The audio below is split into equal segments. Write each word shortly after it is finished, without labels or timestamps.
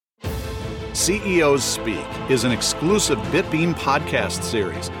CEOs Speak is an exclusive BitBeam podcast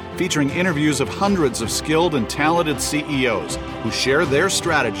series featuring interviews of hundreds of skilled and talented CEOs who share their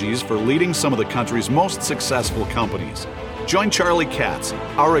strategies for leading some of the country's most successful companies. Join Charlie Katz,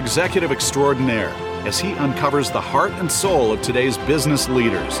 our executive extraordinaire, as he uncovers the heart and soul of today's business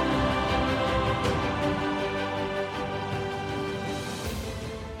leaders.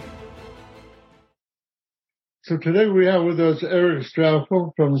 So today we have with us Eric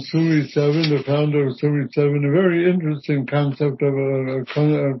Strafel from Sumi 7, the founder of Sumi 7, a very interesting concept of a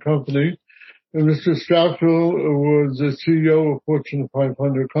company. And Mr. Strafel was the CEO of Fortune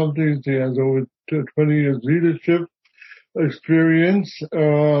 500 companies. He has over 20 years leadership experience,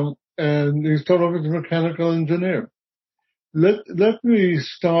 and he started off as a mechanical engineer. Let me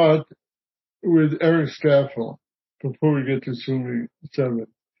start with Eric Strafel before we get to Sumi 7.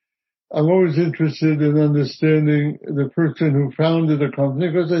 I'm always interested in understanding the person who founded a company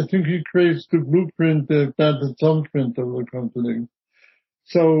because I think he creates the blueprint, if not the thumbprint of the company.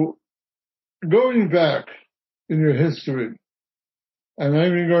 So going back in your history, and I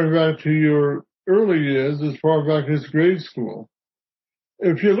mean going back to your early years as far back as grade school,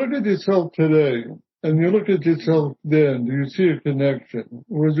 if you look at yourself today and you look at yourself then, do you see a connection?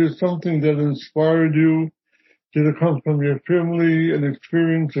 Was there something that inspired you? Did it come from your family, an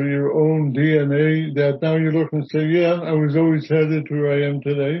experience, or your own DNA that now you look and say, yeah, I was always headed to where I am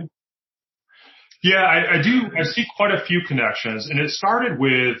today? Yeah, I do. I see quite a few connections. And it started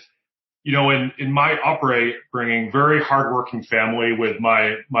with, in my upbringing, very hardworking family with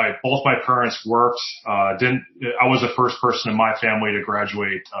both my parents worked. I was the first person in my family to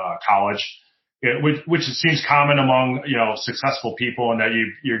graduate college, which seems common among, successful people, and that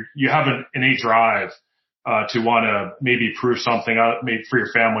you have an innate drive to want to maybe prove something maybe for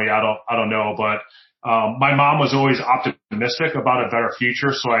your family. I don't know, but my mom was always optimistic about a better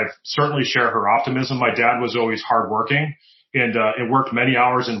future, so I certainly share her optimism. My dad was always hardworking and worked many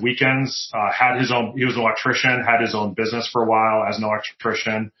hours and weekends. He was an electrician, had his own business for a while as an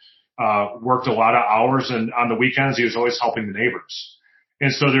electrician. Worked a lot of hours, and on the weekends he was always helping the neighbors.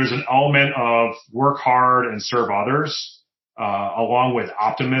 And so there's an element of work hard and serve others, along with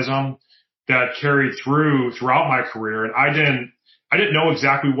optimism, that carried throughout my career. And I didn't know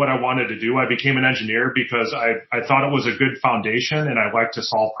exactly what I wanted to do. I became an engineer because I thought it was a good foundation and I like to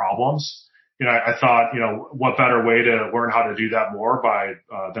solve problems. I thought, what better way to learn how to do that more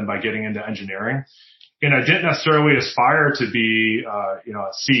than by getting into engineering. And I didn't necessarily aspire to be,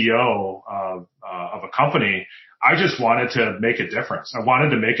 a CEO of a company. I just wanted to make a difference. I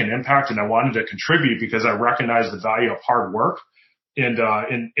wanted to make an impact and I wanted to contribute because I recognized the value of hard work. And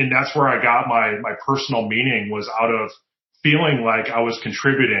that's where I got my personal meaning, was out of feeling like I was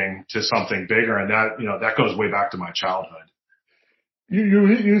contributing to something bigger. And that goes way back to my childhood.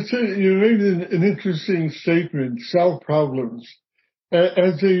 You said, you made an interesting statement, solve problems.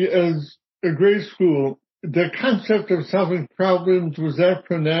 As a grade school, the concept of solving problems, was that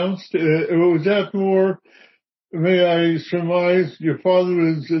pronounced? Was that more, may I surmise, your father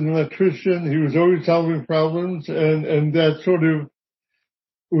was an electrician, he was always solving problems, and that sort of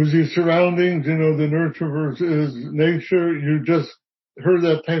was your surroundings, the nurture versus nature, you just heard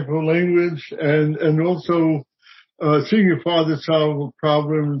that type of language, and also seeing your father solve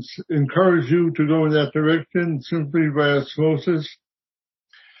problems encouraged you to go in that direction simply by osmosis?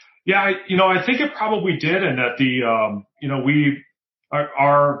 Yeah, I think it probably did, and that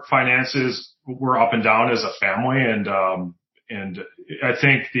our finances were up and down as a family, and I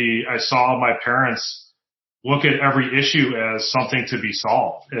think I saw my parents look at every issue as something to be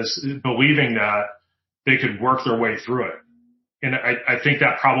solved, as believing that they could work their way through it. And I think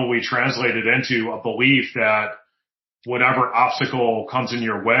that probably translated into a belief that whatever obstacle comes in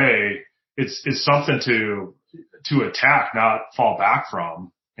your way, it's something to attack, not fall back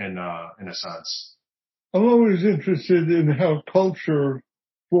from, in a sense. I'm always interested in how culture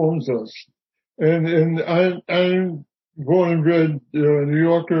forms us. And I'm born and bred New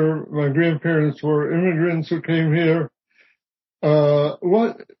Yorker. My grandparents were immigrants who came here. How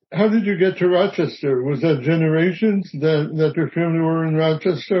did you get to Rochester? Was that generations that your family were in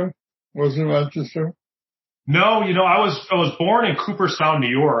Rochester? Was in Rochester? No, I was born in Cooperstown, New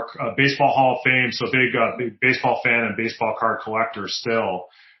York, Baseball Hall of Fame, so big baseball fan and baseball card collector still.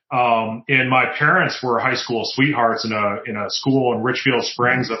 And my parents were high school sweethearts in a school in Richfield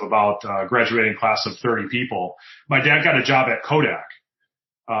Springs of about graduating class of 30 people. My dad got a job at Kodak.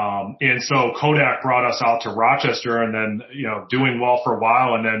 And so Kodak brought us out to Rochester, and then, doing well for a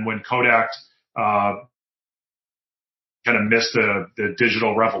while. And then when Kodak, kind of missed the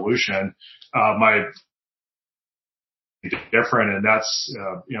digital revolution, my different. And that's,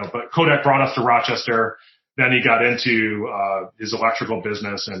 but Kodak brought us to Rochester. Then he got into, his electrical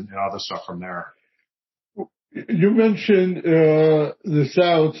business and other stuff from there. You mentioned, the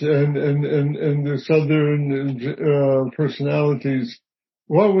South and the Southern, personalities.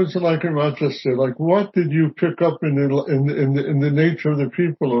 What was it like in Rochester? Like, what did you pick up in the nature of the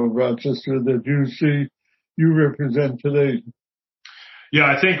people of Rochester that you see you represent today? Yeah,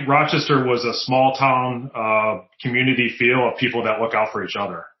 I think Rochester was a small town, community feel of people that look out for each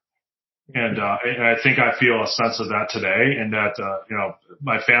other. And I think I feel a sense of that today, and that,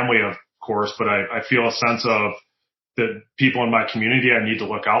 my family, of course, but I feel a sense of the people in my community I need to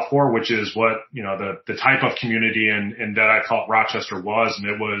look out for, which is what, the type of community and that I felt Rochester was. And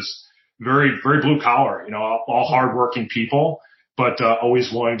it was very, very blue collar, all hardworking people, but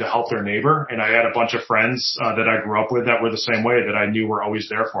always willing to help their neighbor. And I had a bunch of friends that I grew up with that were the same way, that I knew were always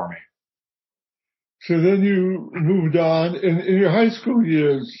there for me. So then you moved on. In your high school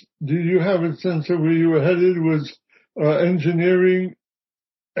years, did you have a sense of where you were headed? Was engineering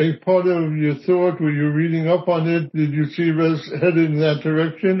a part of your thought? Were you reading up on it? Did you see us headed in that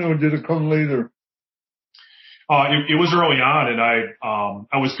direction, or did it come later? It was early on, and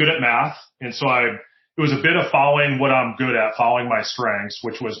I was good at math, and so it was a bit of following what I'm good at, following my strengths,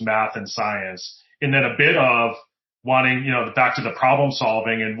 which was math and science, and then a bit of wanting, back to the problem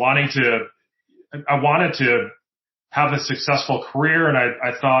solving and I wanted to have a successful career. And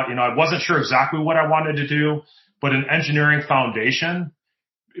I thought, I wasn't sure exactly what I wanted to do, but an engineering foundation.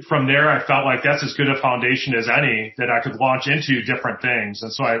 From there, I felt like that's as good a foundation as any that I could launch into different things.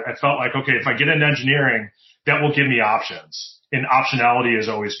 And so I felt like, okay, if I get into engineering, that will give me options, and optionality is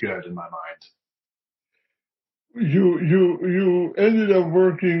always good in my mind. You ended up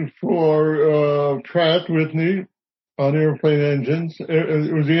working for Pratt Whitney on airplane engines.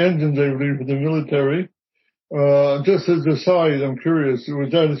 It was the engines, I believe, for the military. Just as a side, I'm curious,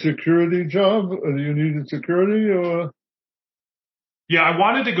 was that a security job? You needed security, or? Yeah, I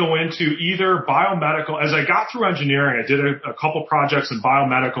wanted to go into either biomedical. As I got through engineering, I did a couple projects in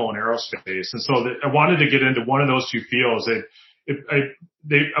biomedical and aerospace. And so I wanted to get into one of those two fields.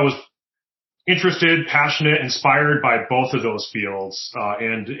 I was interested, passionate, inspired by both of those fields,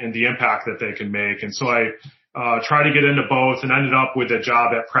 and the impact that they can make. And so I tried to get into both and ended up with a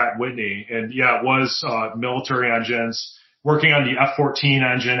job at Pratt Whitney. And yeah, it was military engines, working on the F-14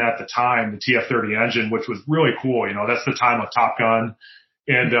 engine at the time, the TF-30 engine, which was really cool. That's the time of Top Gun.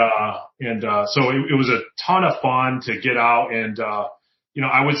 And so it was a ton of fun to get out and,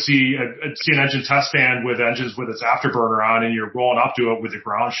 I would see an engine test stand with engines with its afterburner on, and you're rolling up to it with the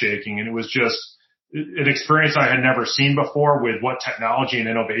ground shaking. And it was just an experience I had never seen before with what technology and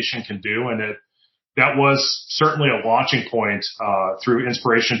innovation can do. And that was certainly a launching point, through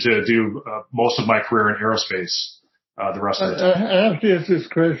inspiration to do most of my career in aerospace. The rest of it. I have to ask this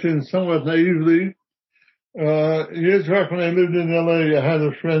question somewhat naively. Years back when I lived in LA, I had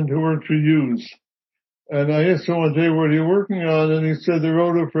a friend who worked for Hughes. And I asked him one day, what are you working on? And he said, the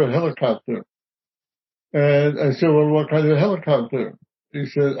rotor for a helicopter. And I said, well, what kind of helicopter? He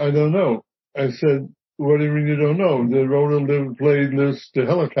said, I don't know. I said, what do you mean you don't know? The rotor blade lifts the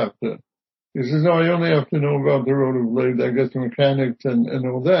helicopter. He says, no, I only have to know about the rotor blade. I guess mechanics and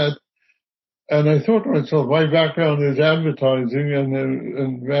all that. And I thought to myself, my background is advertising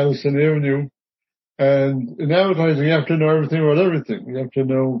and Madison Avenue. And in advertising, you have to know everything about everything. You have to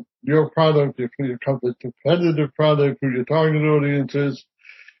know your product, your competitive product, who your target audience is.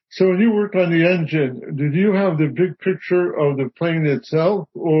 So when you worked on the engine, did you have the big picture of the plane itself,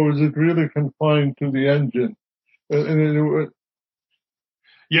 or was it really confined to the engine?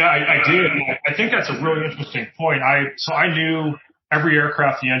 Yeah, I did. I think that's a really interesting point. I knew every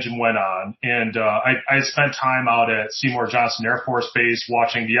aircraft the engine went on, and I spent time out at Seymour Johnson Air Force Base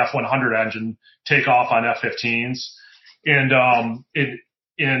watching the F-100 engine take off on F-15s, and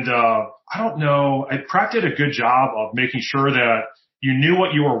I don't know. Pratt did a good job of making sure that you knew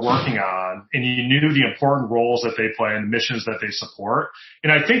what you were working on, and you knew the important roles that they play and the missions that they support.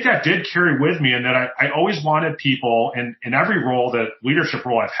 And I think that did carry with me, and that I always wanted people in every role, that leadership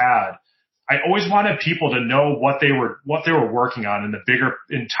role I've had, I always wanted people to know what they were working on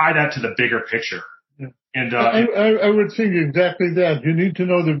and tie that to the bigger picture. Yeah. And I would think exactly that. You need to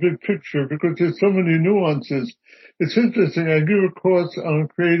know the big picture because there's so many nuances. It's interesting. I give a course on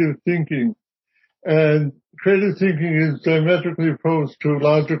creative thinking, and creative thinking is diametrically opposed to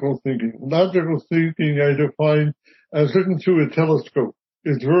logical thinking. Logical thinking I define as looking through a telescope.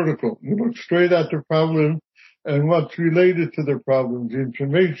 It's vertical. You look straight at the problem and what's related to the problem, the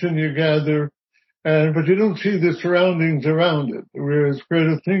information you gather, but you don't see the surroundings around it. Whereas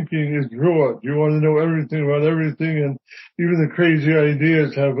creative thinking is broad. You want to know everything about everything, and even the crazy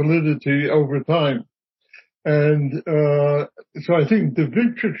ideas have validity over time. And so I think the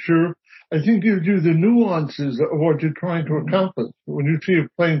big picture, I think, gives you the nuances of what you're trying to accomplish. When you see a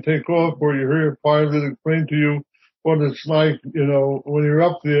plane take off, or you hear a pilot explain to you what it's like, when you're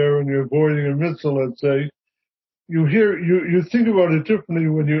up there and you're avoiding a missile, let's say, you think about it differently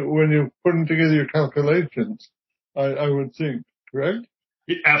when you're putting together your calculations. I would think, correct?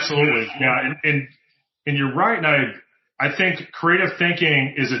 Absolutely, yeah, and you're right, and I think creative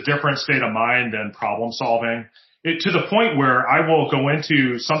thinking is a different state of mind than problem solving. To the point where I will go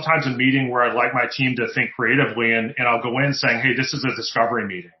into sometimes a meeting where I'd like my team to think creatively, and I'll go in saying, hey, this is a discovery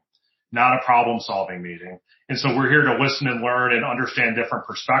meeting, not a problem solving meeting. And so we're here to listen and learn and understand different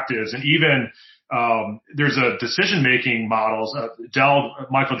perspectives. And even there's a decision-making models.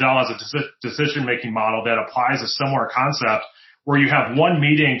 Michael Dell has a decision-making model that applies a similar concept where you have one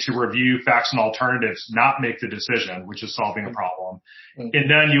meeting to review facts and alternatives, not make the decision, which is solving a problem. And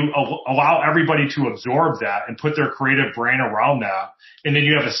then you allow everybody to absorb that and put their creative brain around that. And then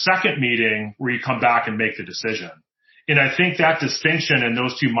you have a second meeting where you come back and make the decision. And I think that distinction in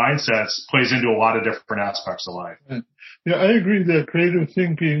those two mindsets plays into a lot of different aspects of life. Yeah, I agree that creative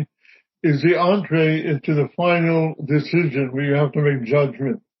thinking is the entree into the final decision where you have to make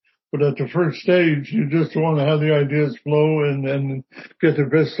judgment. But at the first stage, you just want to have the ideas flow and get the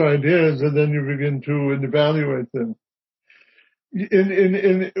best ideas, and then you begin to evaluate them.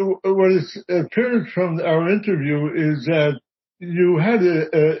 In what is apparent from our interview is that you had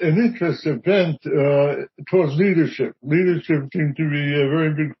an interest bent towards leadership. Leadership seemed to be a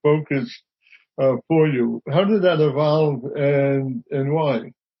very big focus for you. How did that evolve, and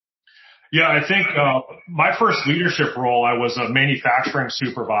why? Yeah, I think my first leadership role, I was a manufacturing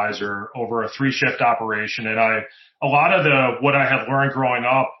supervisor over a 3-shift operation, and a lot of what I had learned growing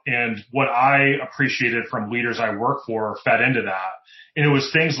up and what I appreciated from leaders I work for fed into that. And it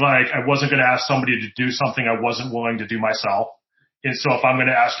was things like I wasn't going to ask somebody to do something I wasn't willing to do myself. And so if I'm going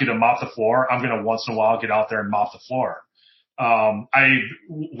to ask you to mop the floor, I'm going to once in a while get out there and mop the floor. I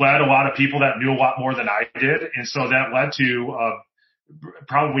led a lot of people that knew a lot more than I did, and so that led to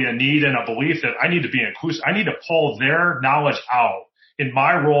probably a need and a belief that I need to be inclusive. I need to pull their knowledge out. In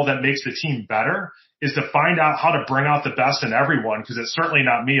my role that makes the team better is to find out how to bring out the best in everyone, because it's certainly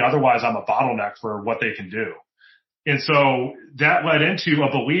not me. Otherwise, I'm a bottleneck for what they can do. And so that led into a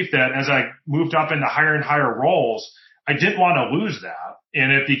belief that as I moved up into higher and higher roles, I didn't want to lose that.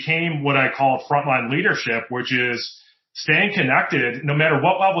 And it became what I called frontline leadership, which is staying connected no matter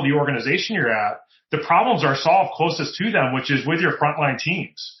what level of the organization you're at. The problems are solved closest to them, which is with your frontline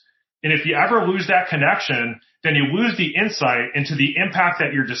teams. And if you ever lose that connection, then you lose the insight into the impact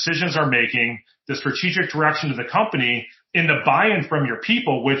that your decisions are making, the strategic direction of the company, and the buy-in from your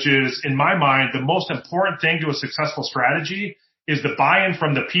people, which is, in my mind, the most important thing to a successful strategy is the buy-in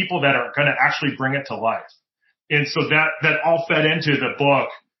from the people that are going to actually bring it to life. And so that all fed into the book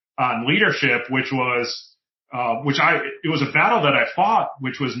on leadership, which was it was a battle that I fought,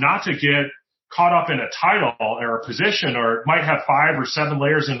 which was not to get caught up in a title or a position, or it might have 5 or 7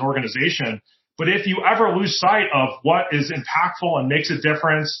 layers in an organization. But if you ever lose sight of what is impactful and makes a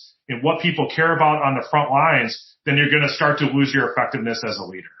difference and what people care about on the front lines, then you're going to start to lose your effectiveness as a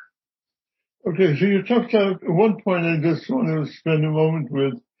leader. Okay, so you talked about at one point, I just want to spend a moment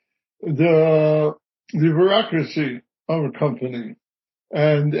with the bureaucracy of a company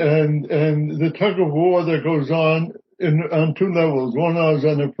and the tug of war that goes on on 2 levels. One is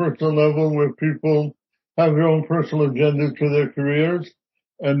on a personal level where people have their own personal agendas for their careers.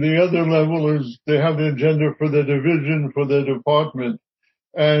 And the other level is they have the agenda for their division, for their department.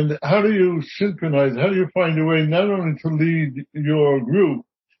 And how do you synchronize? How do you find a way not only to lead your group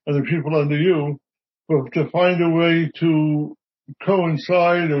and the people under you, but to find a way to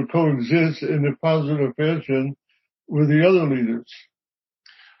coincide or coexist in a positive fashion with the other leaders?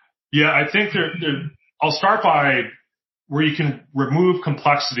 Yeah, I think I'll start by where you can remove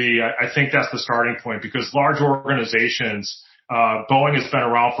complexity. I think that's the starting point, because large organizations, Boeing has been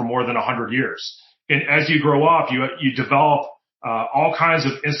around for more than 100 years. And as you grow up, you develop all kinds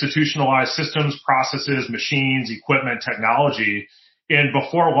of institutionalized systems, processes, machines, equipment, technology. And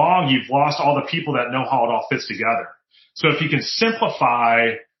before long, you've lost all the people that know how it all fits together. So if you can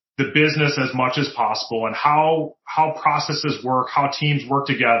simplify the business as much as possible and how processes work, how teams work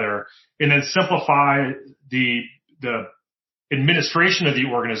together, and then simplify the administration of the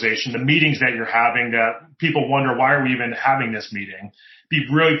organization, the meetings that you're having that people wonder, why are we even having this meeting? Be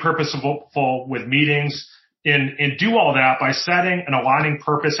really purposeful with meetings and do all that by setting and aligning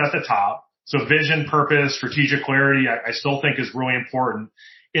purpose at the top. So vision, purpose, strategic clarity, I still think is really important.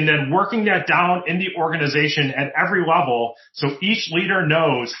 And then working that down in the organization at every level so each leader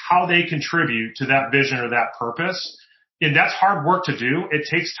knows how they contribute to that vision or that purpose. And that's hard work to do. It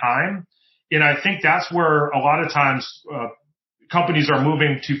takes time. And I think that's where a lot of times companies are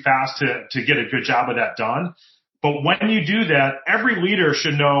moving too fast to get a good job of that done. But when you do that, every leader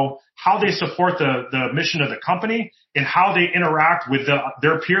should know how they support the mission of the company and how they interact with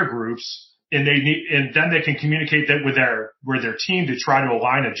their peer groups. And then they can communicate that with their team to try to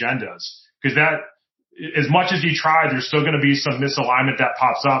align agendas. Because that, as much as you try, there's still going to be some misalignment that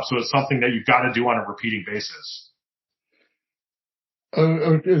pops up. So it's something that you've got to do on a repeating basis.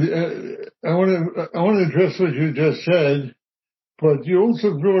 Okay. I want to address what you just said, but you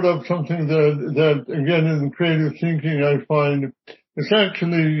also brought up something that again in creative thinking I find it's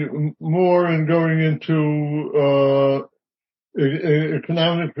actually more in going into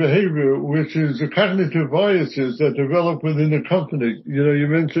economic behavior, which is the cognitive biases that develop within the company. You know, you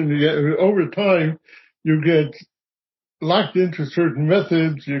mentioned over time you get locked into certain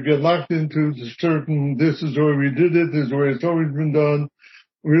methods, you get locked into certain, this is the way we did it, this is the way it's always been done.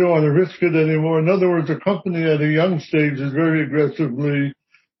 We don't want to risk it anymore. In other words, a company at a young stage is very aggressively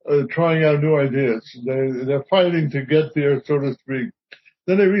trying out new ideas. They're fighting to get there, so to speak.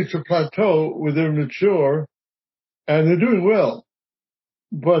 Then they reach a plateau where they're mature and they're doing well.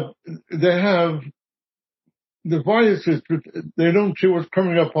 But they have the biases, they don't see what's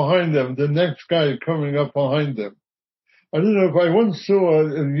coming up behind them, the next guy coming up behind them. I don't know if I once saw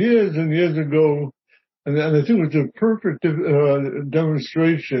years and years ago, and I think it was a perfect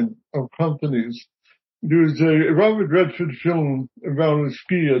demonstration of companies. There was a Robert Redford film about a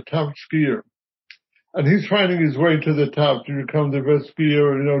skier, top skier. And he's finding his way to the top to become the best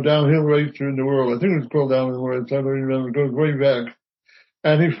skier, you know, downhill racer in the world. I think it was called Downhill Race. I don't remember. It goes way back.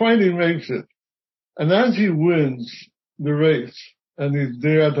 And he finally makes it. And as he wins the race, and he's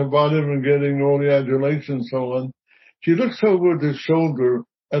there at the bottom and getting all the adulation and so on, he looks over his shoulder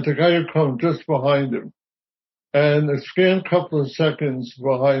at the guy who comes just behind him. And a scant couple of seconds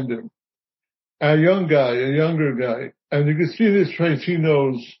behind him. A younger guy. And you can see in his face, he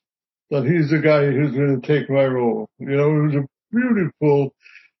knows that he's the guy who's going to take my role. You know, it was a beautiful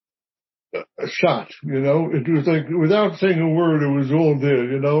shot, you know. It was like, without saying a word, it was all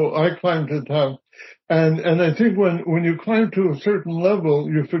there, you know. I climbed to the top. And I think when you climb to a certain level,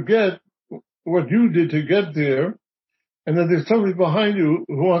 you forget what you did to get there. And that there's somebody behind you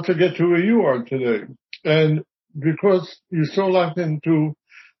who wants to get to where you are today. And because you're so locked into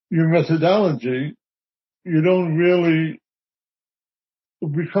your methodology, you don't really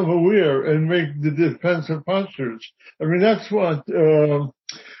become aware and make the defensive postures. I mean, that's what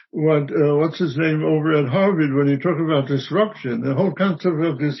what's his name over at Harvard when he talked about disruption. The whole concept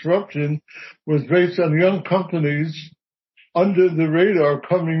of disruption was based on young companies under the radar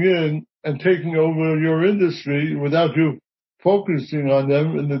coming in and taking over your industry without you focusing on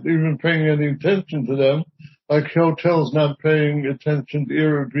them and even paying any attention to them, like hotels not paying attention to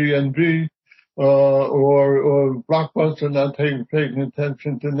Airbnb, or Blockbuster not paying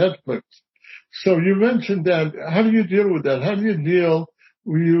attention to Netflix. So you mentioned that. How do you deal with that? How do you deal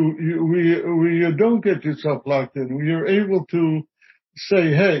where you don't get yourself locked in, where you're able to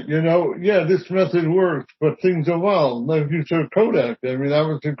say, hey, you know, yeah, this method works, but things evolve. Like you said, Kodak. I mean, I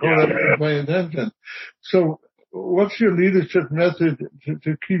was in Kodak with my attention. So what's your leadership method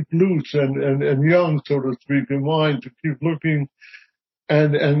to keep loose and young, so to speak, in mind, to keep looking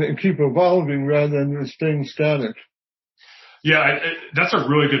and keep evolving rather than staying static? Yeah, that's a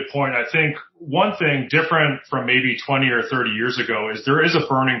really good point. I think one thing different from maybe 20 or 30 years ago is there is a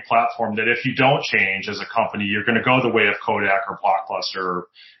burning platform that if you don't change as a company, you're going to go the way of Kodak or Blockbuster.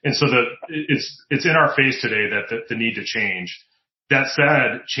 And so it's in our face today that the need to change. That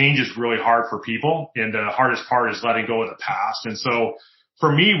said, change is really hard for people, and the hardest part is letting go of the past. And so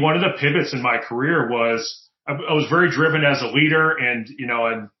for me, one of the pivots in my career was I was very driven as a leader, and, you know,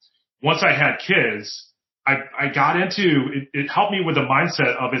 and once I had kids, I got into it helped me with the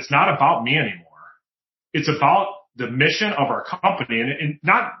mindset of it's not about me anymore. It's about the mission of our company, and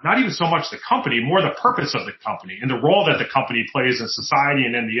not even so much the company, more the purpose of the company and the role that the company plays in society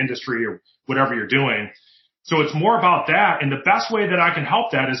and in the industry or whatever you're doing. So it's more about that. And the best way that I can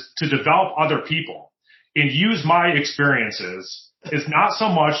help that is to develop other people and use my experiences. It's not so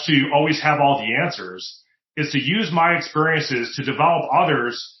much to always have all the answers. It's to use my experiences to develop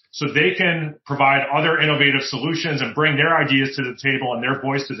others so they can provide other innovative solutions and bring their ideas to the table and their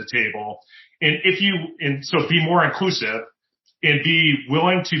voice to the table. And so be more inclusive and be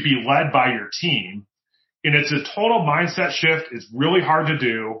willing to be led by your team. And it's a total mindset shift. It's really hard to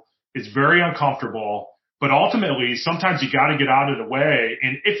do. It's very uncomfortable, but ultimately sometimes you got to get out of the way.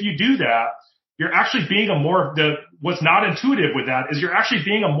 And if you do that, you're actually being what's not intuitive with that is you're actually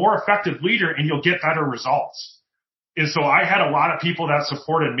being a more effective leader and you'll get better results. And so I had a lot of people that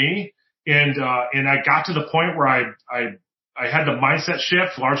supported me, and I got to the point where I had the mindset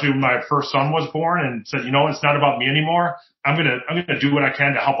shift largely when my first son was born and said, it's not about me anymore. I'm going to do what I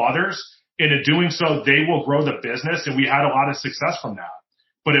can to help others. And in doing so, they will grow the business. And we had a lot of success from that,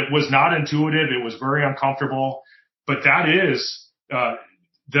 but it was not intuitive. It was very uncomfortable, but that is,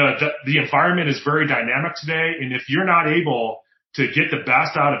 the environment is very dynamic today. And if you're not able to get the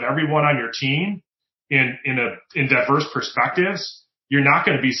best out of everyone on your team in diverse perspectives, you're not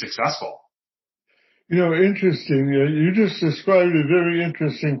going to be successful. Interesting. You just described a very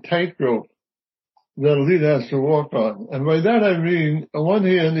interesting tightrope that a leader has to walk on. And by that I mean, on one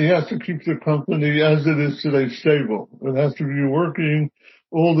hand, he has to keep the company as it is today stable. It has to be working.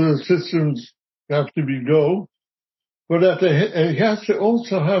 All the systems have to be go. But he has to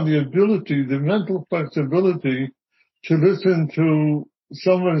also have the ability, the mental flexibility to listen to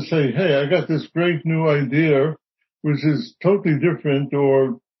someone say, hey, I got this great new idea, which is totally different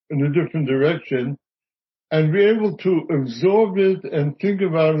or in a different direction, and be able to absorb it and think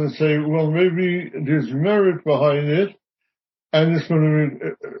about it and say, well, maybe there's merit behind it, and it's going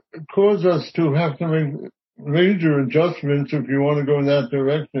to cause us to have to make major adjustments if you want to go in that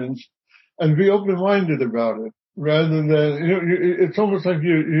direction, and be open-minded about it, rather than, it's almost like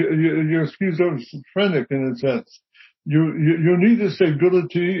you're schizophrenic in a sense. You need the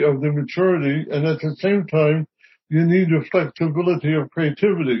stability of the maturity, and at the same time, you need the flexibility of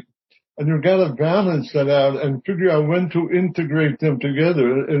creativity. And you've got to balance that out and figure out when to integrate them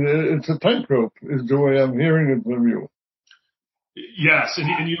together. And it's a tightrope, is the way I'm hearing it from you. Yes,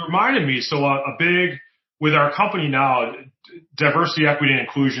 and you reminded me, so with our company now, diversity, equity, and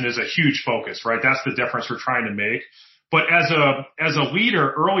inclusion is a huge focus, right? That's the difference we're trying to make. But as a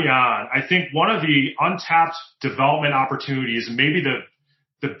leader early on, I think one of the untapped development opportunities, and maybe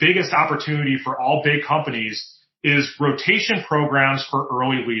the biggest opportunity for all big companies, is rotation programs for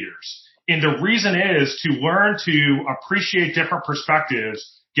early leaders. And the reason is to learn to appreciate different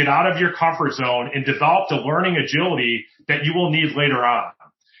perspectives, get out of your comfort zone, and develop the learning agility that you will need later on.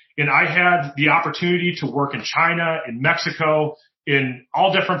 And I had the opportunity to work in China, in Mexico, in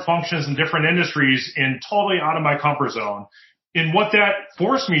all different functions and different industries, and totally out of my comfort zone. And what that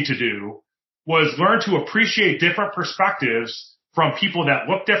forced me to do was learn to appreciate different perspectives from people that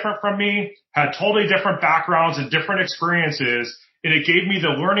looked different from me, had totally different backgrounds and different experiences. And it gave me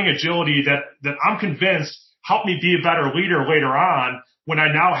the learning agility that I'm convinced helped me be a better leader later on. When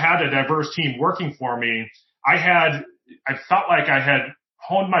I now had a diverse team working for me, I felt like I had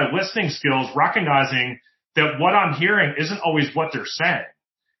honed my listening skills, recognizing that what I'm hearing isn't always what they're saying,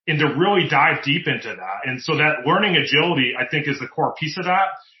 and to really dive deep into that. And so that learning agility, I think, is the core piece of that.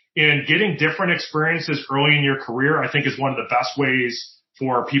 And getting different experiences early in your career, I think, is one of the best ways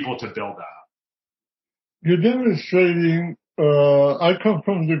for people to build that. You're demonstrating, I come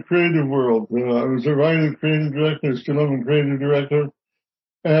from the creative world. I was a writer, creative director, still am a creative director.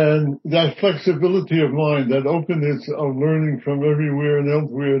 And that flexibility of mind, that openness of learning from everywhere and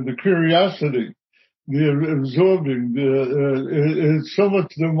elsewhere, the curiosity, the absorbing, is so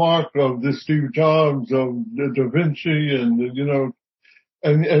much the mark of the Steve Jobs, of the Da Vinci, and,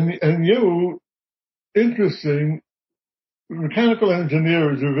 and you, interesting, mechanical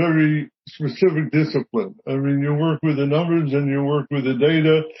engineer is a very specific discipline. I mean, you work with the numbers and you work with the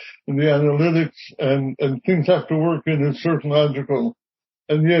data and the analytics, and things have to work in a certain logical.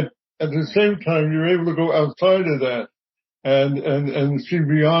 And yet, at the same time, you're able to go outside of that and see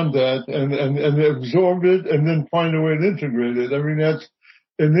beyond that and absorb it and then find a way to integrate it. I mean, that's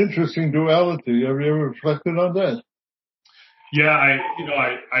an interesting duality. Have you ever reflected on that? Yeah,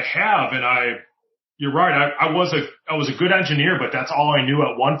 I have, and you're right. I was a good engineer, but that's all I knew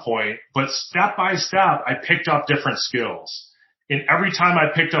at one point. But step by step, I picked up different skills. And every time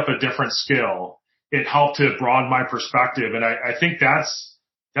I picked up a different skill, it helped to broaden my perspective. And I think that's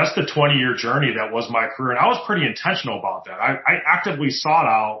the 20-year journey that was my career. And I was pretty intentional about that. I actively sought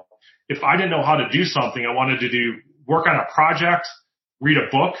out, if I didn't know how to do something, I wanted to work on a project, read a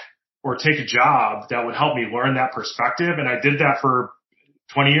book, or take a job that would help me learn that perspective. And I did that for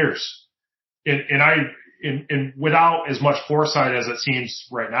 20 years. And without as much foresight as it seems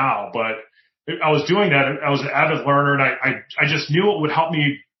right now, but I was doing that. I was an avid learner, and I just knew it would help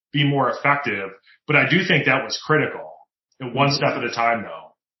me be more effective. But I do think that was critical. And one step at a time,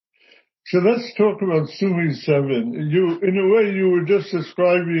 though. So let's talk about Sumi 7. In a way, you were just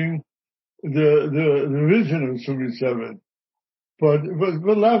describing the vision of Sumi 7. But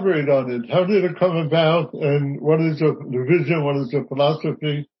elaborate on it. How did it come about, and what is the vision? What is the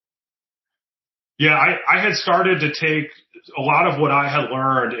philosophy? Yeah, I had started to take a lot of what I had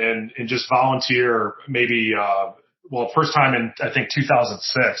learned and just volunteer maybe, first time in, I think,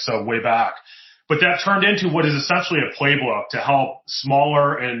 2006, so way back. But that turned into what is essentially a playbook to help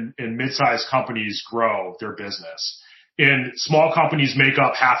smaller and mid-sized companies grow their business. And small companies make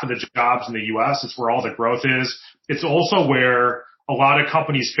up half of the jobs in the U.S. It's where all the growth is. It's also where a lot of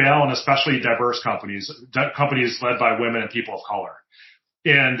companies fail, and especially diverse companies led by women and people of color.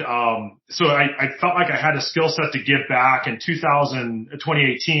 And so I felt like I had a skill set to give back. In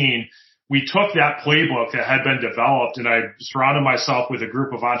 2018, we took that playbook that had been developed, and I surrounded myself with a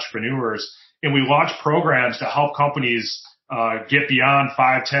group of entrepreneurs, and we launched programs to help companies get beyond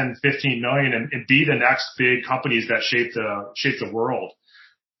 5, 10, 15 million and be the next big companies that shape the world.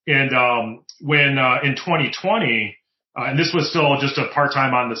 And when in 2020, and this was still just a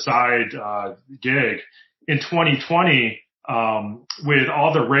part-time on the side gig, in 2020, with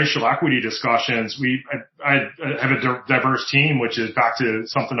all the racial equity discussions, I have a diverse team, which is back to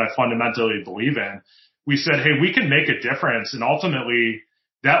something I fundamentally believe in. We said, hey, we can make a difference. And ultimately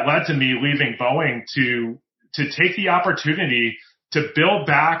that led to me leaving Boeing to take the opportunity to build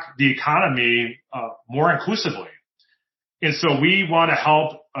back the economy more inclusively. And so we want to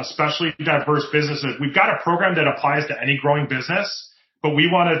help especially diverse businesses. We've got a program that applies to any growing business, but we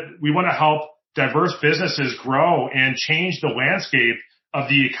want to help diverse businesses grow and change the landscape of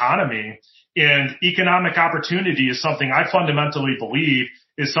the economy. And economic opportunity is something I fundamentally believe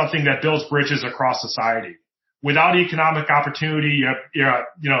is something that builds bridges across society. Without economic opportunity,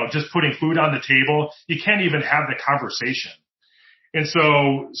 just putting food on the table, you can't even have the conversation. And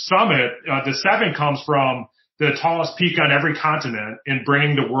so Summit, the 7 comes from the tallest peak on every continent and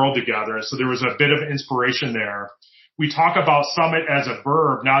bringing the world together. So there was a bit of inspiration there. We talk about summit as a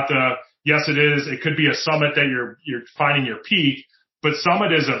verb, not yes, it is. It could be a summit that you're finding your peak, but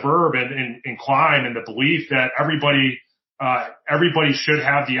summit is a verb and climb, and the belief that everybody should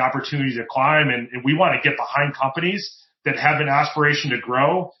have the opportunity to climb. And we want to get behind companies that have an aspiration to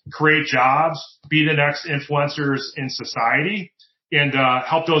grow, create jobs, be the next influencers in society, and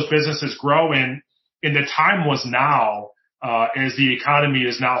help those businesses grow. And the time was now, as the economy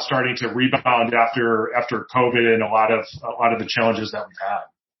is now starting to rebound after COVID and a lot of the challenges that we've had.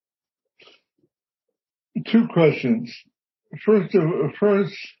 2 questions. First,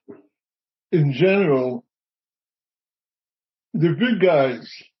 in general, the big guys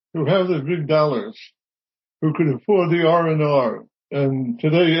who have the big dollars, who could afford the R&R, and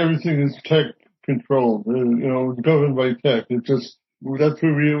today everything is tech controlled, governed by tech. That's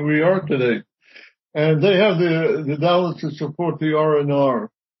where we are today. And they have the dollars to support the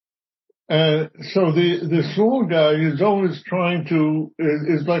R&R. And so the small guy is always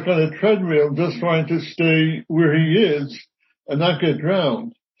is like on a treadmill, just trying to stay where he is and not get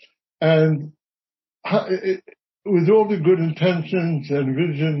drowned. And with all the good intentions and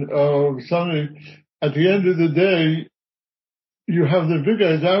vision of something, at the end of the day, you have the big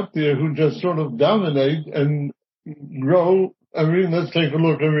guys out there who just sort of dominate and grow. I mean, let's take a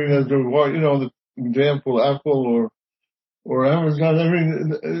look. I mean, the example, Apple or Amazon. I mean,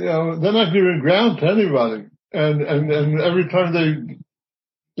 they're not giving ground to anybody. And every time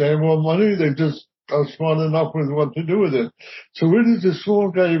they have more money, they just are smart enough with what to do with it. So where does the small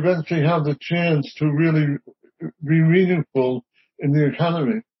guy eventually have the chance to really be meaningful in the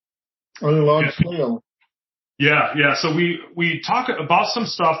economy on a large scale? Yeah. So we talk about some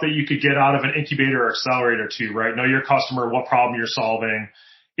stuff that you could get out of an incubator or accelerator too, right? Know your customer, what problem you're solving.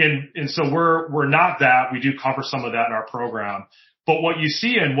 And so we're not that. We do cover some of that in our program. But what you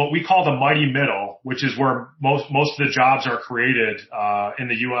see in what we call the mighty middle, which is where most of the jobs are created in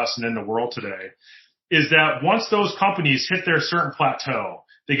the U.S. and in the world today, is that once those companies hit their certain plateau,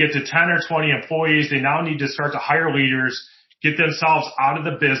 they get to 10 or 20 employees, they now need to start to hire leaders, get themselves out of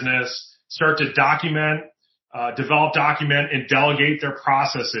the business, start to develop, document, and delegate their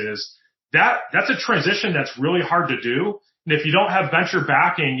processes. That's a transition that's really hard to do. And if you don't have venture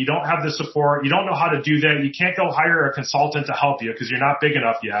backing, you don't have the support, you don't know how to do that, you can't go hire a consultant to help you because you're not big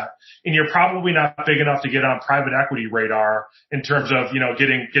enough yet. And you're probably not big enough to get on private equity radar in terms of,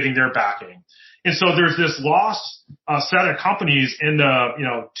 getting their backing. And so there's this lost set of companies in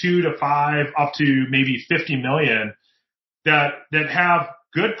the, 2 to 5 up to maybe 50 million that have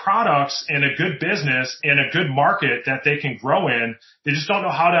good products and a good business and a good market that they can grow in. They just don't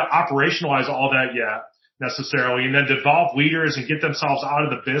know how to operationalize all that yet necessarily, and then develop leaders and get themselves out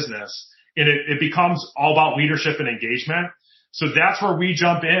of the business. And it becomes all about leadership and engagement. So that's where we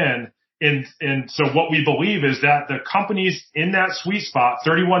jump in And so what we believe is that the companies in that sweet spot,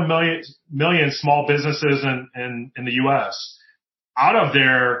 31 million small businesses in the U.S., out of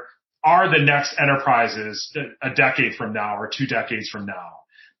there are the next enterprises a decade from now or 2 decades from now.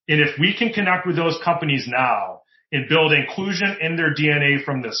 And if we can connect with those companies now and build inclusion in their DNA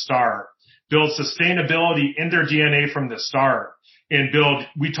from the start, build sustainability in their DNA from the start, and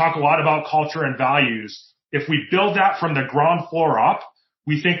we talk a lot about culture and values. If we build that from the ground floor up,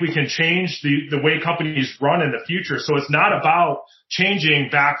 we think we can change the way companies run in the future. So it's not about changing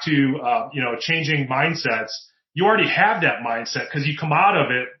back to, changing mindsets. You already have that mindset because you come out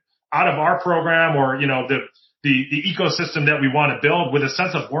of our program or, the ecosystem that we want to build with a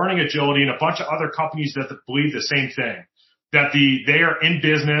sense of learning agility and a bunch of other companies that believe the same thing, that they are in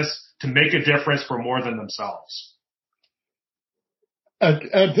business to make a difference for more than themselves. At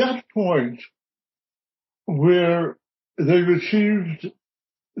that point where they've achieved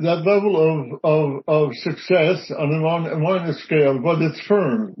that level of success on a minor scale, but it's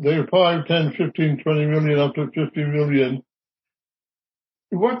firm. They're 5, 10, 15, 20 million, up to 50 million.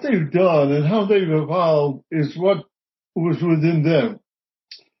 What they've done and how they've evolved is what was within them.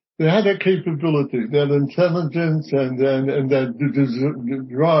 They had that capability, that intelligence and that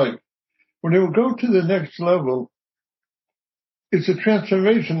drive. When they would go to the next level, it's a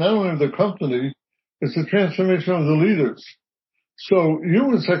transformation not only of the company, it's a transformation of the leaders. So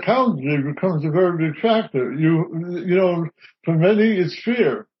human psychology becomes a very big factor. For many, it's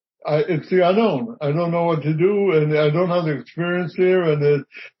fear. It's the unknown. I don't know what to do, and I don't have the experience there, and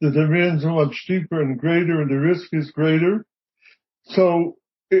the demands are much steeper and greater, and the risk is greater. So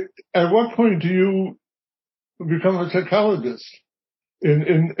at what point do you become a psychologist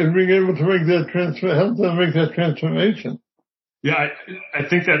in being able to make that help them make that transformation? Yeah, I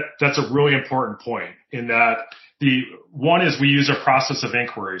think that's a really important point in that one is we use a process of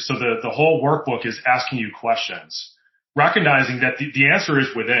inquiry. So the whole workbook is asking you questions, recognizing that the answer is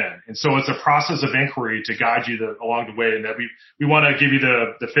within. And so it's a process of inquiry to guide you along the way. And that we want to give you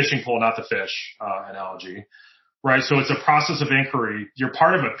the fishing pole, not the fish, analogy, right? So it's a process of inquiry. You're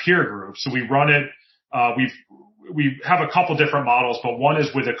part of a peer group. So we run it. We have a couple different models, but one is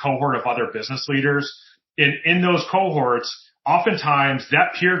with a cohort of other business leaders. In those cohorts, oftentimes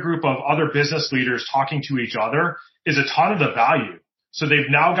that peer group of other business leaders talking to each other is a ton of the value. So they've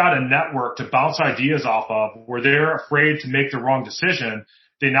now got a network to bounce ideas off of where they're afraid to make the wrong decision.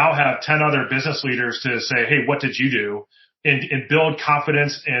 They now have 10 other business leaders to say, hey, what did you do? And build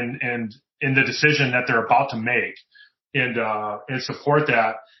confidence in the decision that they're about to make and support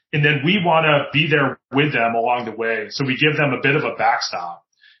that. And then we want to be there with them along the way. So we give them a bit of a backstop.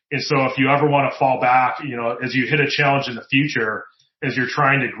 And so if you ever want to fall back, as you hit a challenge in the future, as you're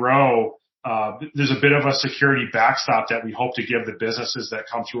trying to grow, there's a bit of a security backstop that we hope to give the businesses that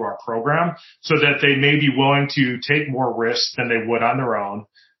come through our program so that they may be willing to take more risks than they would on their own.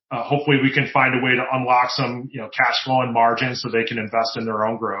 Hopefully we can find a way to unlock some, cash flow and margin so they can invest in their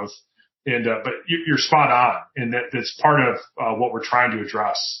own growth. But you're spot on. And that's part of what we're trying to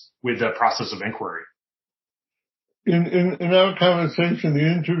address with the process of inquiry. In our conversation, the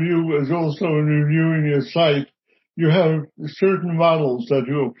interview is also in reviewing your site. You have certain models that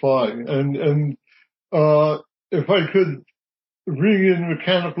you apply. And if I could bring in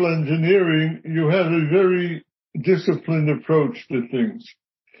mechanical engineering, you have a very disciplined approach to things.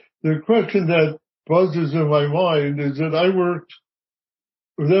 The question that buzzes in my mind is that I worked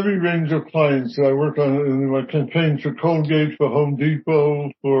with every range of clients. I worked in my campaigns for Colgate, for Home Depot,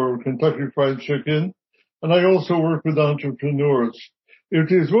 for Kentucky Fried Chicken. And I also work with entrepreneurs.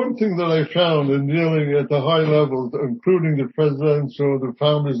 It is one thing that I found in dealing at the high levels, including the presidents or the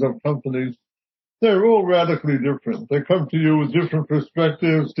founders of companies, they're all radically different. They come to you with different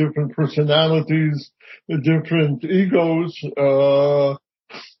perspectives, different personalities, different egos. I'm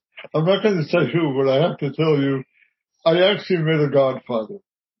not going to say who, but I have to tell you, I actually met a godfather.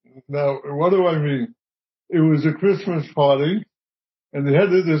 Now, what do I mean? It was a Christmas party. And the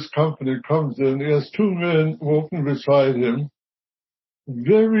head of this company comes in. He has 2 men walking beside him,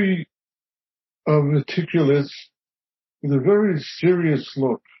 very meticulous, with a very serious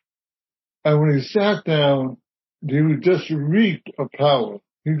look. And when he sat down, he would just reek of power.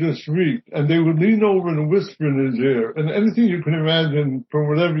 He just reeked. And they would lean over and whisper in his ear. And anything you can imagine, from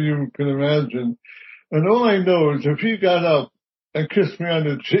whatever you can imagine. And all I know is if he got up and kissed me on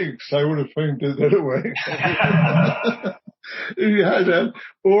the cheeks, I would have fainted anyway. He had that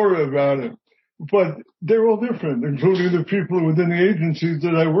aura about him. But they're all different, including the people within the agencies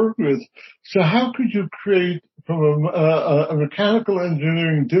that I work with. So how could you create from a mechanical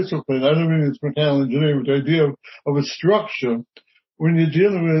engineering discipline, I don't mean it's mechanical engineering, but the idea of a structure when you're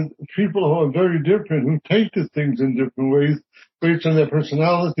dealing with people who are very different, who take to things in different ways, based on their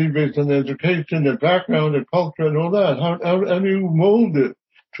personality, based on their education, their background, their culture, and all that? How do you mold it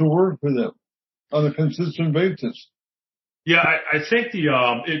to work for them on a consistent basis? Yeah, I think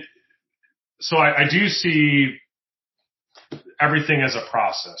so I do see everything as a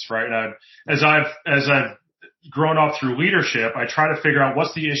process, right? And as I've grown up through leadership, I try to figure out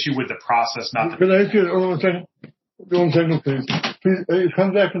what's the issue with the process, not the. Can I ask you one second? 1 second, please. Please,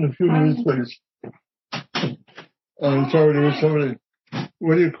 come back in a few minutes, please. I'm sorry, there was somebody.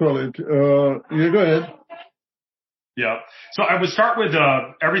 What do you call it? You go ahead. Yeah. So I would start with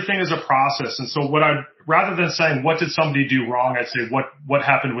everything is a process, and so rather than saying what did somebody do wrong, I'd say what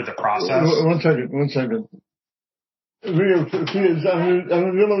happened with the process. 1 second. Real, please, I'm in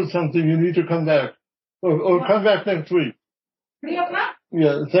the middle of something. You need to come back. Or come back next week.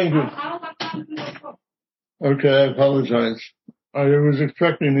 Yeah, thank you. Okay, I apologize. I was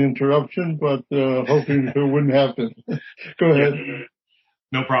expecting an interruption, but hoping it wouldn't happen. Go ahead.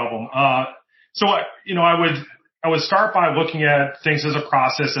 No problem. So I would start by looking at things as a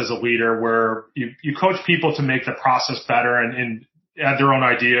process as a leader, where you coach people to make the process better and add their own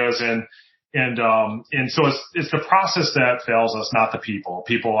ideas and so it's the process that fails us, not the people.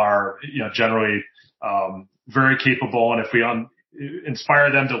 People are generally very capable, and if we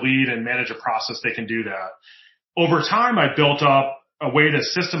inspire them to lead and manage a process, they can do that. Over time, I built up a way to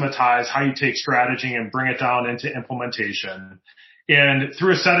systematize how you take strategy and bring it down into implementation. And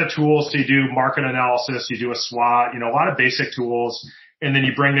through a set of tools, so you do market analysis, you do a SWOT, a lot of basic tools, and then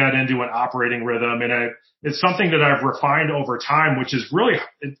you bring that into an operating rhythm. And it's something that I've refined over time, which is really,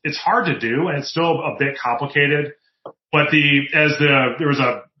 it's hard to do, and it's still a bit complicated. But there was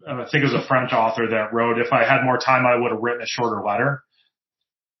I think it was a French author that wrote, if I had more time, I would have written a shorter letter.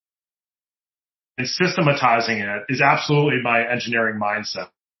 And systematizing it is absolutely my engineering mindset.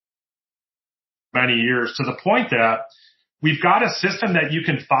 Many years, to the point that we've got a system that you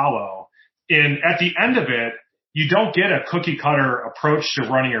can follow. And at the end of it, you don't get a cookie cutter approach to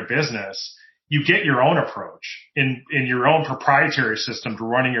running your business. You get your own approach in your own proprietary system to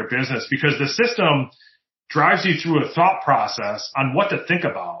running your business, because the system drives you through a thought process on what to think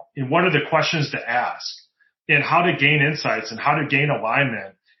about and what are the questions to ask and how to gain insights and how to gain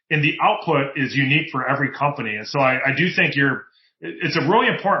alignment. And the output is unique for every company. And so I do think it's a really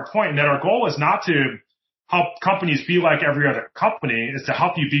important point, and that our goal is not to help companies be like every other company, is to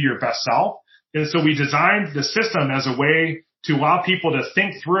help you be your best self. And so we designed the system as a way to allow people to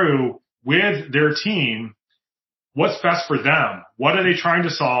think through with their team what's best for them. What are they trying to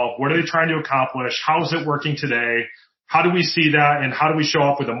solve? What are they trying to accomplish? How is it working today? How do we see that? And how do we show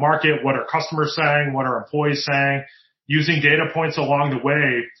up with the market? What are customers saying? What are employees saying? Using data points along the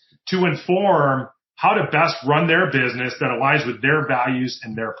way to inform how to best run their business that aligns with their values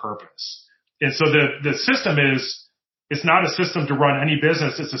and their purpose. And so the system it's not a system to run any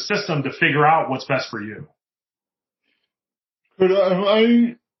business. It's a system to figure out what's best for you. But am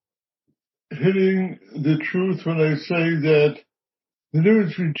I hitting the truth when I say that the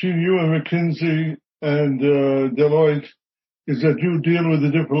difference between you and McKinsey and Deloitte is that you deal with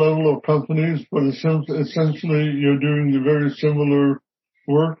a different level of companies, but essentially you're doing the very similar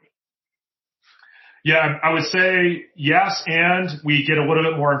work? Yeah, I would say yes, and we get a little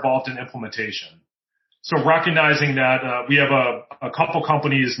bit more involved in implementation. So recognizing that we have a couple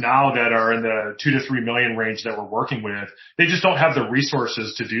companies now that are in the 2 to 3 million range that we're working with, they just don't have the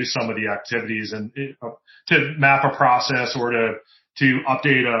resources to do some of the activities and to map a process or to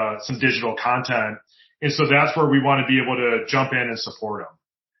update some digital content. And so that's where we want to be able to jump in and support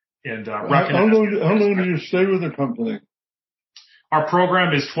them. And how long do you stay with the company? Our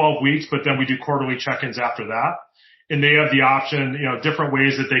program is 12 weeks, but then we do quarterly check-ins after that. And they have the option, different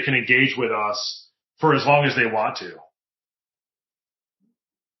ways that they can engage with us for as long as they want to.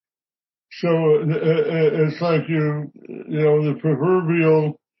 So it's like the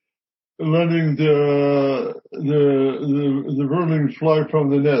proverbial letting the birdlings fly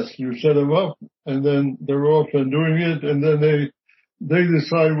from the nest. You set them up, and then they're off and doing it, and then they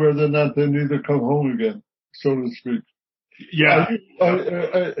decide whether or not they need to come home again, so to speak. Yeah.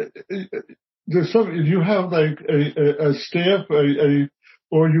 There's something. Do you have like a staff,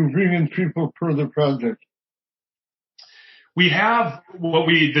 or you bring in people per the project? We have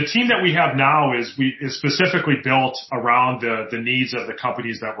the team that we have now is specifically built around the needs of the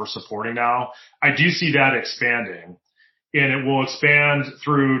companies that we're supporting now. I do see that expanding, and it will expand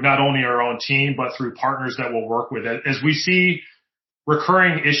through not only our own team, but through partners that we'll work with. As we see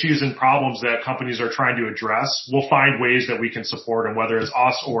recurring issues and problems that companies are trying to address, we'll find ways that we can support them, whether it's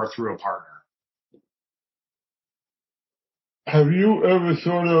us or through a partner. have you ever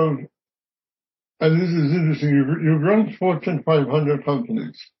sort of, and this is interesting, you've run Fortune 500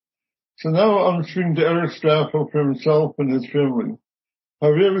 companies. So now I'm speaking to Eric Strafel for himself and his family.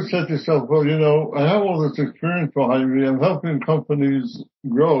 Have you ever said to yourself, well, I have all this experience behind me. I'm helping companies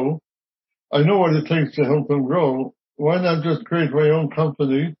grow. I know what it takes to help them grow. Why not just create my own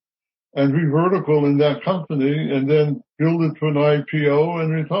company and be vertical in that company and then build it to an IPO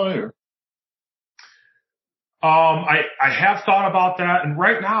and retire? I have thought about that. And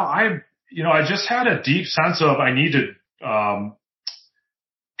right now I just had a deep sense of I need to,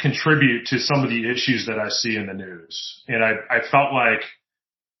 contribute to some of the issues that I see in the news. And I felt like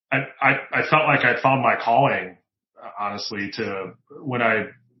I found my calling, honestly, when I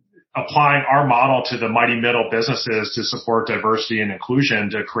applying our model to the mighty middle businesses to support diversity and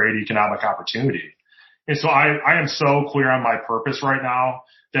inclusion to create economic opportunity. And so I am so clear on my purpose right now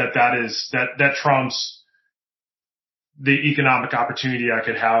that trumps the economic opportunity I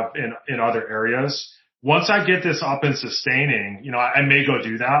could have in other areas. Once I get this up and sustaining, I may go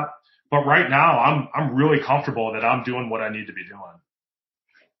do that. But right now I'm really comfortable that I'm doing what I need to be doing.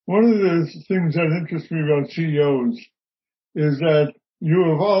 One of the things that interests me about CEOs is that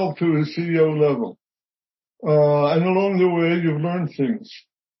you evolve to a CEO level. And along the way, you've learned things.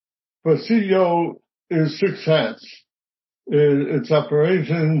 But CEO is 6 hats. It's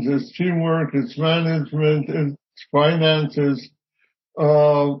operations, it's teamwork, it's management, it's finances.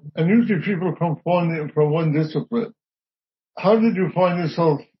 And usually people come from one discipline. How did you find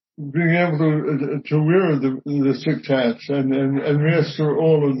yourself being able to wear the 6 hats and master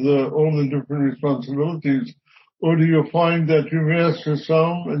all the different responsibilities? Or do you find that you master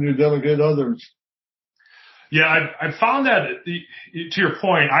some and you delegate others? Yeah, I found that, to your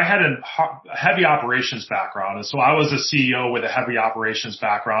point, I had a heavy operations background. And so I was a CEO with a heavy operations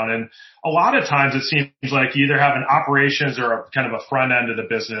background. And a lot of times it seems like you either have an operations or a kind of a front end of the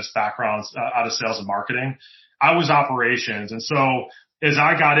business background out of sales and marketing. I was operations. And so as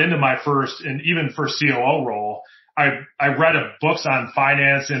I got into my first and even first COO role, I read books on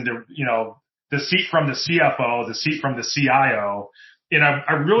finance and the seat from the CFO, the seat from the CIO. And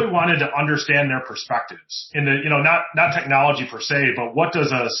I really wanted to understand their perspectives and not technology per se, but what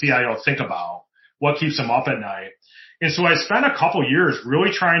does a CIO think about? What keeps them up at night? And so I spent a couple years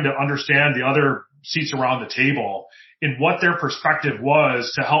really trying to understand the other seats around the table and what their perspective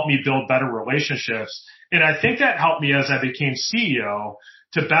was to help me build better relationships. And I think that helped me as I became CEO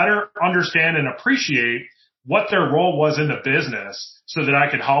to better understand and appreciate what their role was in the business so that I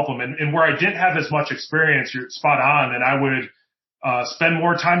could help them. And where I didn't have as much experience, you're spot on, and I would spend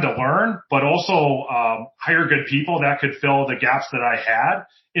more time to learn, but also hire good people that could fill the gaps that I had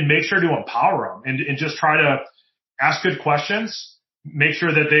and make sure to empower them and just try to ask good questions, make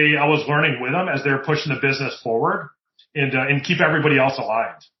sure that I was learning with them as they're pushing the business forward and keep everybody else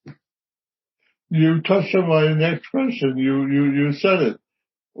aligned. You touched on my next question. You said it.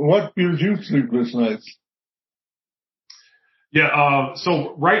 What gives you sleepless nights? Yeah.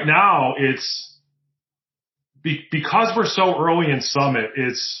 So right now it's, because we're so early in Summit,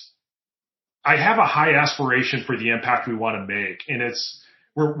 I have a high aspiration for the impact we want to make. And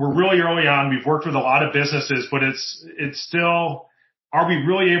we're really early on. We've worked with a lot of businesses, but it's still, are we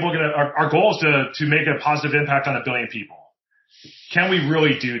really able to, our goal is to make a positive impact on 1 billion people. Can we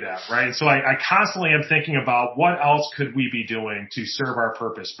really do that? Right. And so I constantly am thinking about what else could we be doing to serve our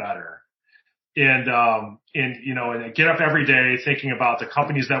purpose better. And I get up every day thinking about the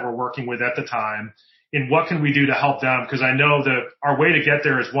companies that we're working with at the time. And what can we do to help them? Because I know that our way to get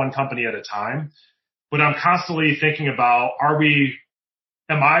there is one company at a time. But I'm constantly thinking about,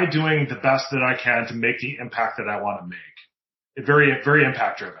 am I doing the best that I can to make the impact that I want to make? Very, very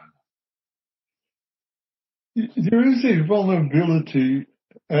impact driven. There is a vulnerability,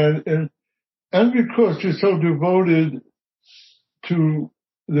 and because you're so devoted to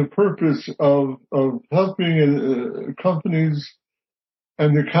the purpose of helping companies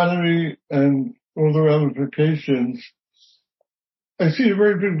and the economy and all the ramifications, I see a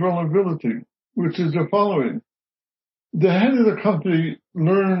very big vulnerability, which is the following. The head of the company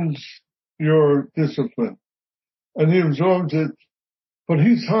learns your discipline and he absorbs it, but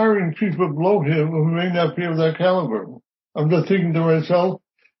he's hiring people below him who may not be of that caliber. I'm just thinking to myself,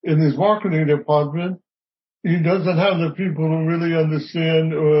 in his marketing department, he doesn't have the people who really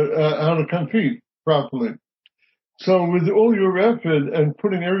understand how to compete properly. So with all your effort and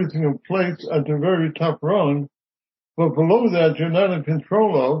putting everything in place at the very top rung, but below that you're not in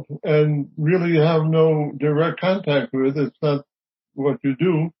control of and really have no direct contact with, it's not what you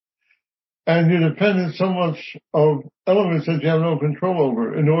do, and you're dependent so much of elements that you have no control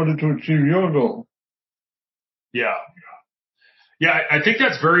over in order to achieve your goal. Yeah. Yeah, I think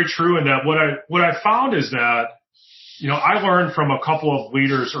that's very true. And that what I found is that, I learned from a couple of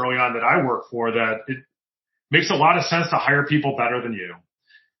leaders early on that I work for that it makes a lot of sense to hire people better than you.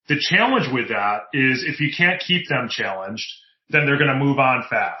 The challenge with that is if you can't keep them challenged, then they're going to move on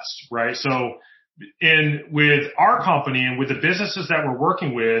fast, right? So with our company and with the businesses that we're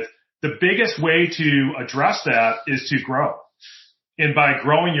working with, the biggest way to address that is to grow. And by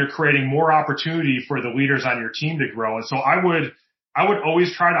growing, you're creating more opportunity for the leaders on your team to grow. And so I would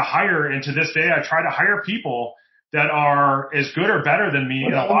always try to hire, and to this day, I try to hire people that are as good or better than me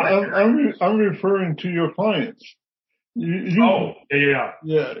in a lot of areas. I'm referring to your clients. Yeah.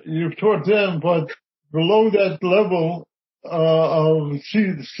 Yeah, you've taught them, but below that level of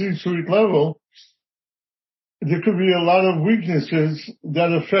C-suite level, there could be a lot of weaknesses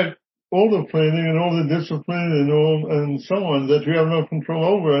that affect all the planning and all the discipline and so on that you have no control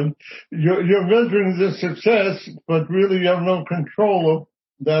over. And you're measuring the success, but really you have no control of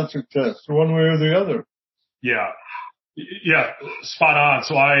that success one way or the other. Yeah. Yeah. Spot on.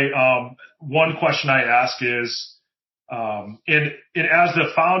 So one question I ask is, and as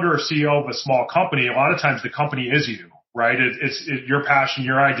the founder or CEO of a small company, a lot of times the company is you, right? It's your passion,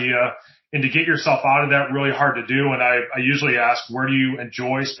 your idea. And to get yourself out of that, really hard to do. And I usually ask, where do you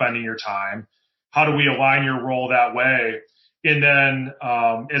enjoy spending your time? How do we align your role that way? And then,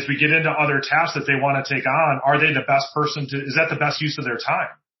 as we get into other tasks that they want to take on, are they the best person is that the best use of their time?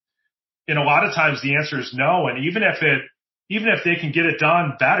 And a lot of times the answer is no. And even if they can get it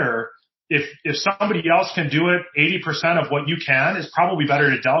done better, if somebody else can do it 80% of what you can, it's probably better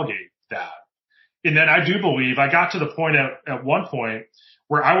to delegate that. And then I do believe I got to the point at one point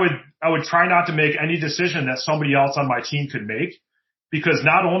where I would try not to make any decision that somebody else on my team could make, because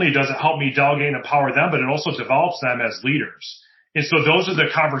not only does it help me delegate and empower them, but it also develops them as leaders. And so those are the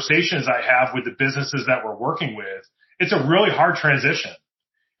conversations I have with the businesses that we're working with. It's a really hard transition.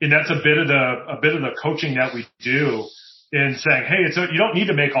 And that's a bit of the coaching that we do in saying, hey, you don't need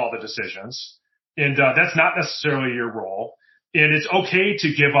to make all the decisions. And that's not necessarily your role. And it's okay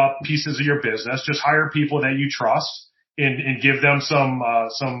to give up pieces of your business. Just hire people that you trust and give them some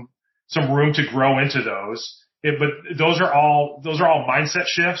room to grow into those. But those are all mindset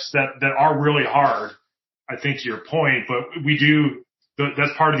shifts that are really hard, I think, to your point. But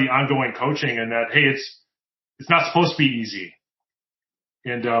that's part of the ongoing coaching, and that, hey, it's not supposed to be easy.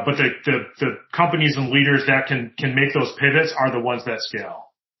 And, but the companies and leaders that can make those pivots are the ones that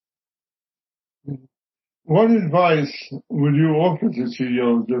scale. What advice would you offer to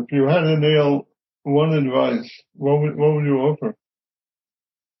CEOs? If you had to nail one advice, what would you offer?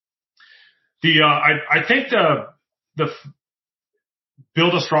 I think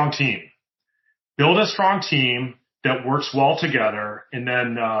build a strong team. Build a strong team that works well together, and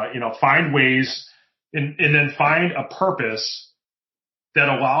then, find ways and then find a purpose that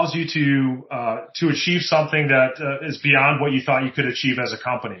allows you to achieve something that is beyond what you thought you could achieve as a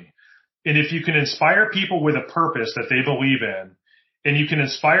company. And if you can inspire people with a purpose that they believe in, and you can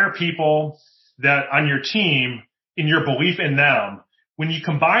inspire people that on your team in your belief in them, when you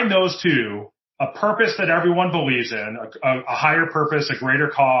combine those two, a purpose that everyone believes in, a higher purpose, a greater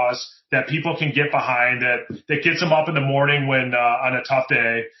cause that people can get behind, that gets them up in the morning when on a tough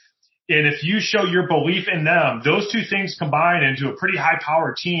day. And if you show your belief in them, those two things combine into a pretty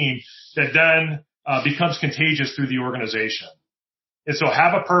high-powered team that then becomes contagious through the organization. And so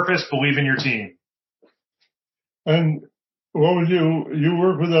have a purpose, believe in your team. And what would you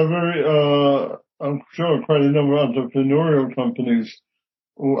work with a very, I'm sure, quite a number of entrepreneurial companies.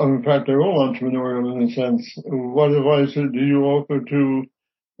 In fact, they're all entrepreneurial in a sense. What advice do you offer to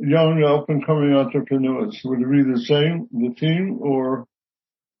young, up-and-coming entrepreneurs? Would it be the same, the team, or?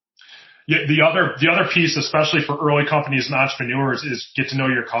 Yeah, the other piece, especially for early companies and entrepreneurs, is get to know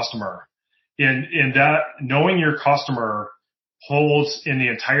your customer. And that knowing your customer holds in the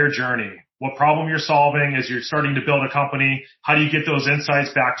entire journey. What problem you're solving as you're starting to build a company? How do you get those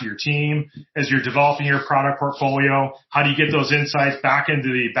insights back to your team? As you're developing your product portfolio, how do you get those insights back into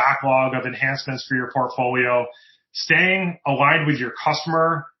the backlog of enhancements for your portfolio? Staying aligned with your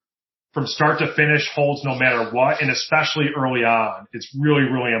customer from start to finish holds no matter what, and especially early on. It's really,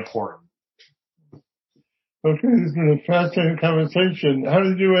 really important. Okay, this has been a fascinating conversation. How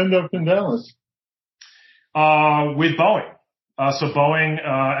did you end up in Dallas? With Boeing. So Boeing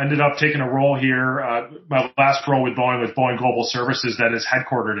ended up taking a role here. My last role with Boeing was Boeing Global Services, that is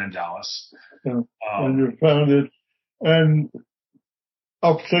headquartered in Dallas. Yeah. And you found it. And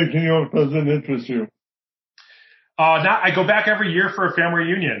upstate New York doesn't interest you? I go back every year for a family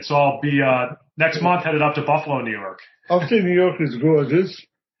reunion. So I'll be next month headed up to Buffalo, New York. Upstate New York is gorgeous.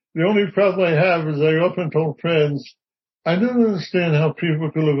 The only problem I have is I often told friends I don't understand how people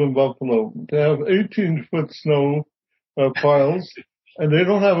can live in Buffalo. They have 18-foot snow piles, and they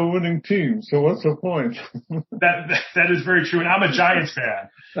don't have a winning team. So what's the point? That is very true, and I'm a Giants fan.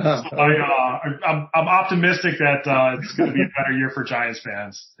 So I'm optimistic that it's going to be a better year for Giants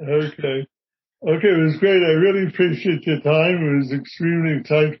fans. Okay, it was great. I really appreciate your time. It was extremely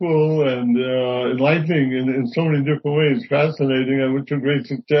insightful and enlightening in so many different ways. Fascinating. I wish you great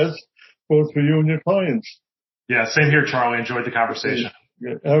success both for you and your clients. Yeah, same here, Charlie. Enjoyed the conversation.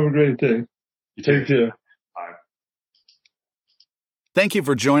 Yeah, have a great day. You Take care. Bye. Thank you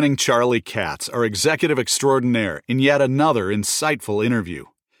for joining Charlie Katz, our executive extraordinaire, in yet another insightful interview.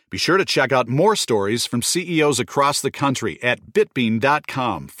 Be sure to check out more stories from CEOs across the country at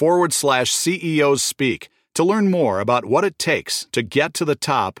bitbean.com/CEOs Speak to learn more about what it takes to get to the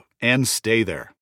top and stay there.